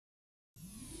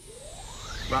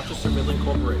Rochester Midland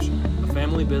Corporation, a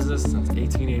family business since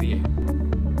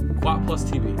 1888. Quat Plus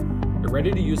TB, a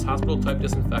ready-to-use hospital-type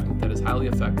disinfectant that is highly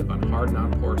effective on hard,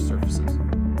 non-porous surfaces.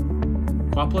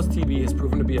 Quat Plus TB is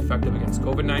proven to be effective against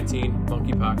COVID-19,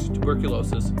 monkeypox,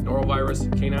 tuberculosis, norovirus,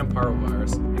 canine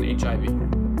parvovirus, and HIV.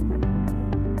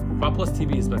 Quat Plus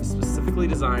TB has been specifically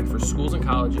designed for schools and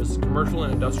colleges, commercial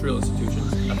and industrial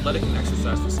institutions, athletic and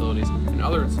exercise facilities, and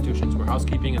other institutions where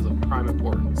housekeeping is of prime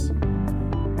importance.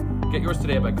 Get yours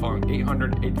today by calling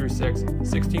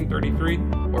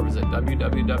 800-836-1633 or visit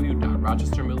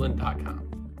www.rochestermidland.com.